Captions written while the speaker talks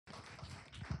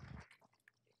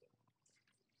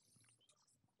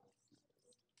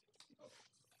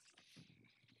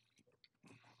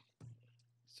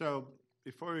So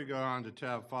before we go on to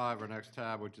tab 5, our next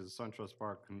tab, which is Suntrust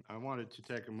Park, I wanted to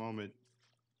take a moment.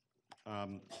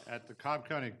 At the Cobb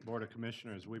County Board of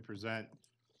Commissioners, we present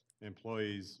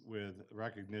employees with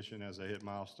recognition as they hit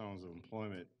milestones of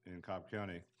employment in Cobb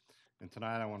County. And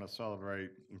tonight I want to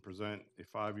celebrate and present a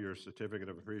 5-year certificate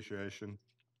of appreciation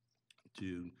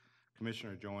to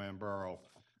Commissioner Joanne Burrow,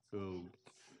 who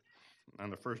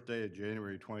on the first day of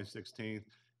January 2016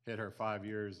 hit her 5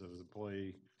 years as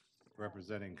employee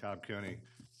representing Cobb County.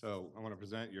 So I want to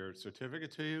present your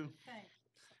certificate to you. Thanks.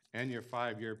 And your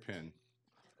 5-year pin.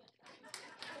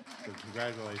 So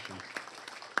congratulations.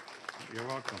 You're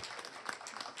welcome.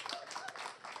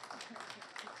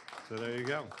 So there you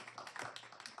go.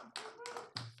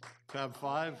 Tab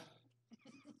 5.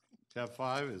 Tab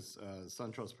 5 is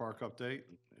Suntrust Park update.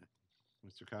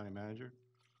 Mr. County Manager.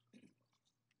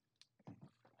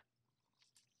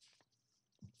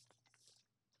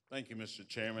 Thank you, Mr.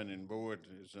 Chairman and Board.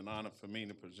 It's an honor for me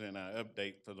to present our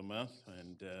update for the month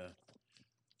and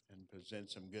present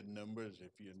some good numbers.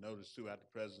 If you notice throughout the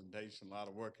presentation, a lot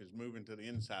of work is moving to the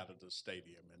inside of the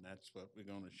stadium, and that's what we're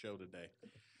going to show today.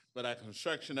 But our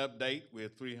construction update, we're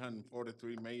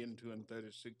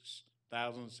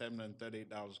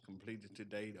 $343,236,738 completed to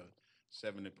date, or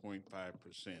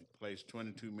 70.5%. Placed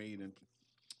 $22 million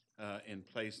in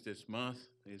place this month.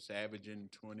 It's averaging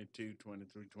 22,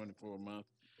 23, 24 a month.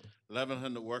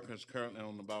 1,100 workers currently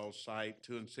on the ball site,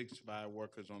 265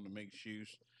 workers on the mixed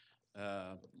use,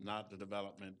 not the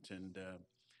development, and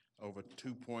over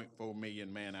 2.4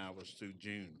 million man hours through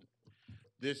June.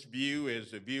 This view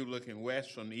is the view looking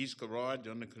west from the East Garage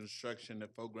under construction. The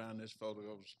foreground, this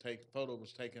photo was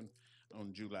taken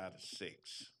on July the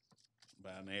 6th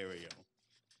by an aerial.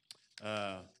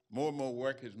 More and more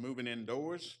work is moving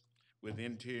indoors with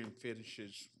interior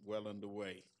finishes well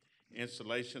underway.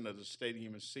 Installation of the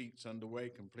stadium seats underway,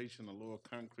 completion of lower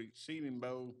concrete seating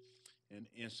bowl, and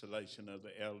installation of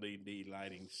the LED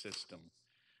lighting system.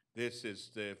 This is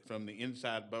from the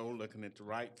inside bowl looking at the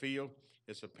right field.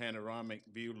 It's a panoramic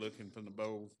view looking from the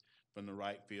bowl from the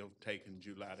right field taken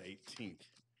July the 18th.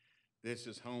 This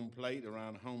is home plate,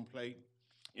 around home plate.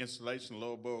 Installation of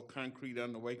lower bowl concrete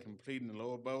underway, completing the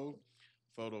lower bowl.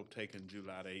 Photo taken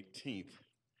July the 18th.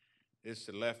 It's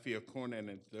the left field corner and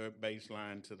the third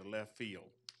baseline to the left field.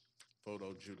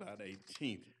 Photo July the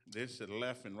 18th. This is the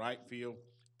left and right field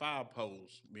fire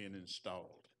poles being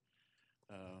installed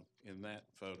in that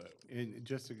photo. And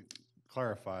just to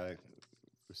clarify,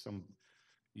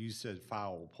 you said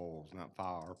foul poles, not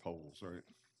fire poles, right?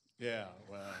 Yeah,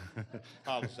 well,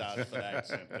 apologize for the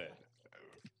accent there.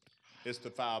 It's the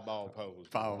fireball poles.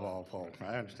 Fireball pole,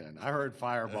 I understand. I heard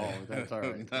fireball, but that's all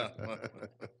right. No.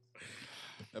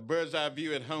 A bird's eye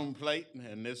view at home plate,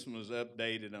 and this one was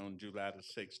updated on July the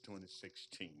 6th,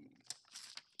 2016.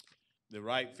 The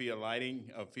right field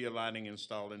lighting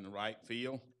installed in the right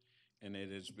field, and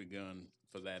it has begun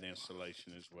for that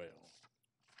installation as well.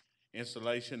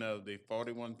 Installation of the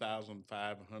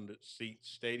 41,500 seat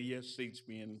stadia, seats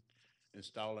being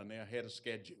installed, and they're ahead of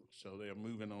schedule, so they're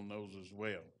moving on those as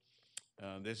well.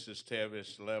 This is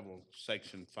Terrace level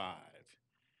section 5.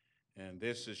 And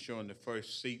this is showing the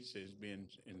first seats is being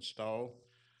installed.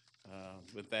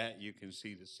 With that, you can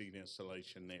see the seat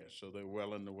installation there. So they're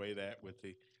well underway that with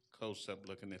the close-up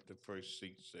looking at the first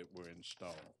seats that were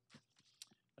installed.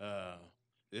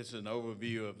 This is an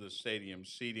overview of the stadium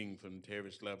seating from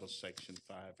terrace level section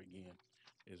 5 again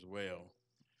as well.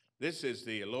 This is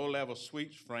the lower-level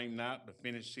suites framed out, the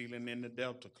finished ceiling in the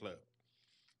Delta Club.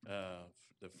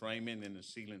 The framing and the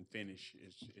ceiling finish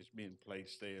is being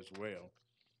placed there as well.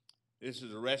 This is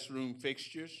the restroom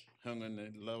fixtures hung on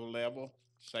the low level,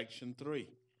 section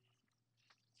 3.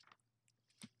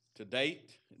 To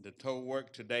date, the total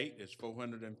work to date is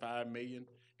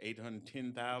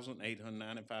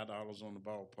 $405,810,895 on the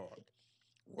ballpark.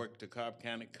 Work to Cobb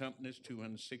County companies,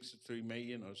 $263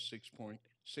 million or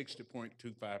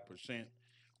 60.25%.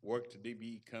 Work to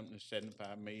DBE companies,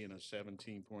 $75 million or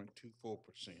 17.24%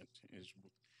 is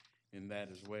in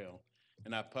that as well.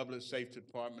 And our public safety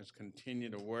departments continue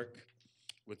to work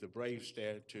with the Brave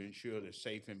staff to ensure the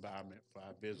safe environment for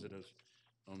our visitors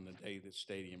on the day the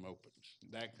stadium opens.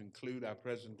 That concludes our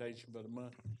presentation for the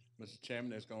month. Mr.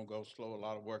 Chairman, it's going to go slow. A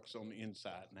lot of work's on the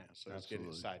inside now, so it's getting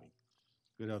exciting.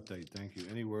 Good update. Thank you.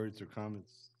 Any words or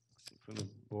comments from the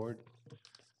board?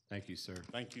 Thank you, sir.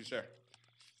 Thank you, sir.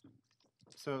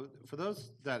 So for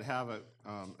those that have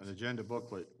an agenda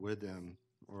booklet with them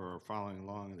or are following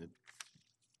along in the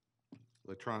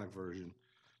electronic version,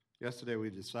 yesterday we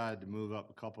decided to move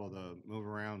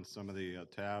around some of the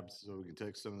tabs so we can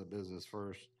take some of the business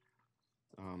first,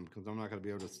 because I'm not going to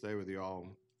be able to stay with you all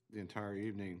the entire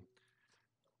evening.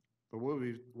 But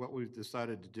what we've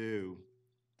decided to do,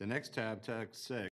 the next tab, tab 6,